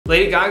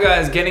Lady Gaga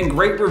is getting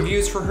great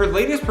reviews for her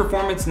latest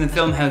performance in the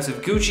film House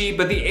of Gucci,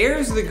 but the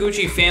heirs of the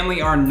Gucci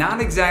family are not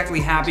exactly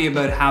happy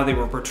about how they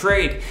were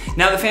portrayed.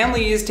 Now, the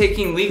family is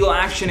taking legal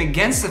action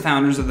against the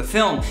founders of the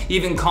film,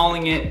 even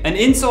calling it an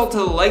insult to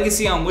the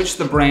legacy on which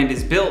the brand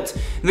is built.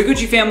 The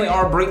Gucci family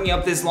are bringing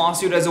up this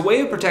lawsuit as a way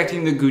of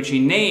protecting the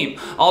Gucci name,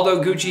 although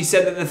Gucci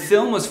said that the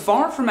film was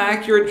far from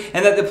accurate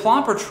and that the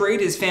plot portrayed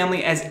his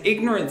family as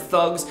ignorant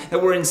thugs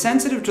that were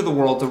insensitive to the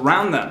world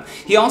around them.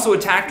 He also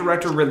attacked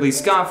director Ridley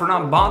Scott for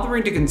not bothering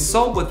to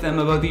consult with them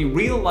about the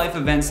real-life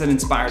events that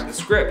inspired the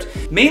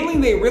script. Mainly,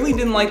 they really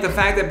didn't like the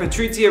fact that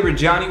Patrizia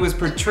Reggiani was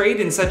portrayed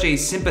in such a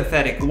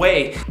sympathetic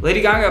way.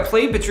 Lady Gaga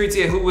played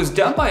Patrizia, who was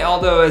dubbed by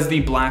Aldo as the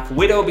Black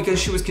Widow because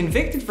she was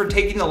convicted for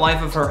taking the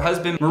life of her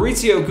husband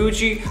Maurizio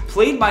Gucci,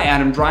 played by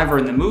Adam Driver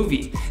in the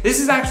movie. This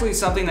is actually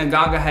something that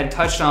Gaga had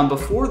touched on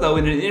before, though,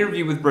 in an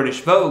interview with British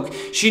Vogue.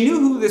 She knew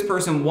who this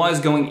person was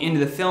going into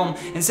the film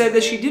and said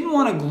that she didn't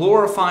want to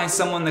glorify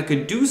someone that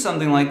could do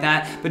something like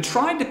that, but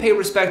tried to pay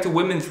respect to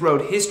women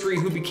throughout history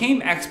who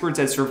became experts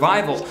at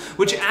survival,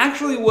 which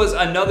actually was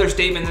another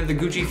statement that the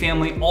Gucci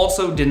family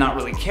also did not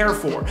really care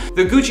for.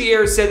 The Gucci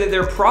heirs said that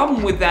their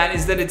problem with that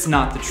is that it's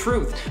not the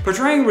truth.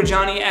 Portraying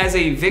Reggiani as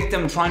a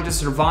victim trying to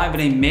survive in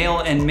a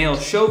male and male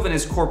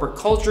chauvinist corporate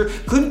culture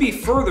couldn't be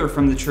further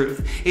from the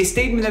truth, a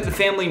statement that the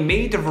family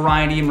made to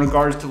Variety in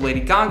regards to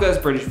Lady Gaga's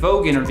British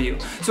Vogue interview.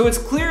 So it's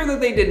clear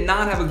that they did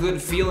not have a good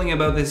feeling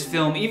about this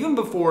film even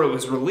before it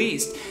was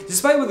released.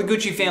 Despite what the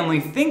Gucci family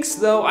thinks,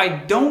 though, I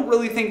don't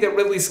really think that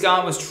Ridley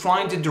Scott was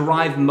trying to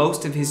derive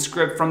most of his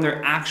script from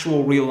their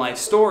actual real-life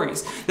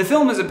stories. The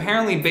film is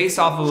apparently based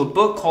off of a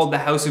book called The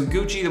House of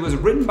Gucci that was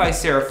written by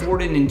Sarah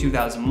Forden in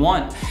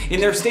 2001. In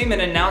their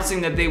statement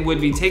announcing that they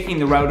would be taking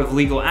the route of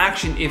legal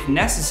action if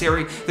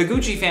necessary, the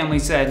Gucci family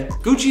said,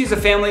 "Gucci is a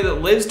family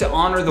that lives to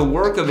honor the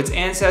work of its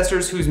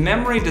ancestors whose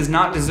memory does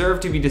not deserve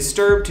to be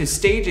disturbed to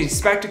stage a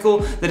spectacle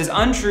that is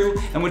untrue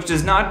and which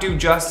does not do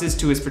justice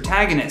to its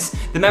protagonists.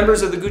 The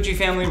members of the Gucci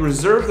family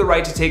reserve the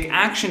right to take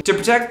action to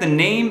protect the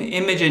name,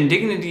 image, and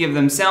dignity of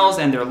themselves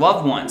and their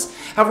loved ones.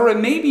 However, it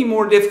may be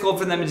more difficult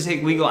for them to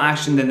take legal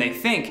action than they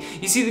think.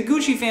 You see, the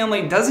Gucci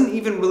family doesn't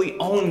even really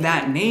own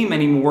that name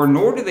anymore,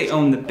 nor do they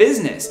own the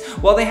business.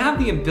 While they have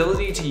the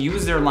ability to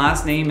use their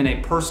last name in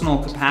a personal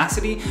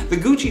capacity, the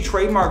Gucci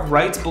trademark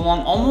rights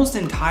belong almost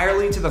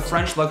entirely to the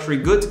French luxury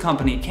goods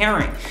company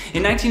Kering.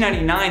 In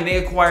 1999, they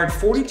acquired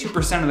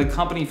 42% of the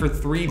company for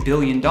 $3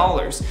 billion.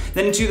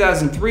 Then in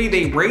 2003,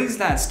 they raised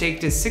that stake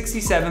to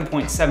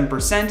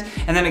 67.7%,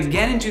 and then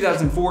again in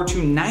 2004 to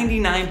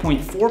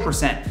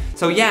 99.4%.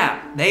 So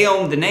yeah, they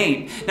own the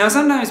name. Now,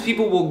 sometimes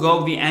people will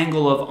go the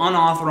angle of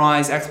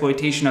unauthorized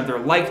exploitation of their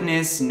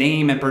likeness,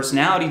 name, and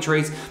personality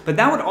traits, but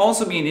that would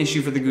also be an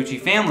issue for the Gucci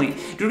family.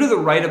 Due to the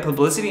right of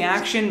publicity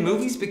action,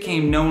 movies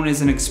became known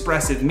as an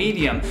expressive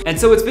medium, and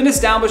so it's been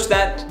established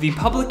that the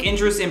public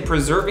interest in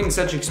preserving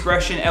such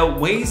expression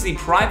outweighs the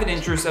private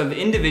interest of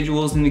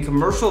individuals in the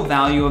commercial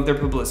value of their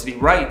publicity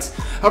rights.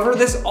 However,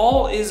 this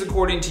all is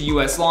according to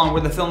US law,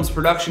 where the film's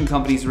production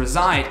companies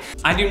reside.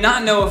 I do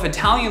not know if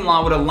Italian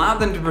law would allow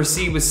them to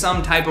proceed with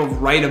some type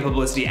of right of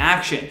publicity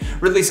action.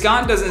 Ridley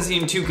Scott doesn't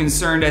seem too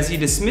concerned, as he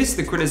dismissed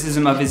the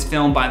criticism of his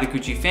film by the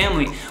Gucci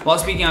family. While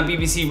speaking on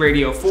BBC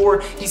Radio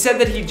 4, he said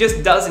that he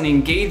just doesn't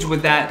engage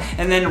with that,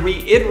 and then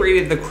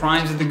reiterated the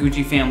crimes that the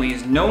Gucci family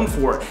is known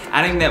for,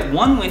 adding that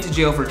one went to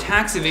jail for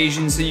tax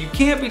evasion, so you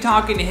can't be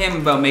talking to him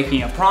about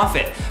making a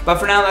profit. But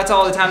for now, that's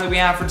all the time that we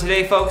have for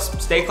today, folks.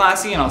 Stay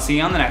classy, and I'll see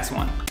you on the next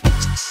one.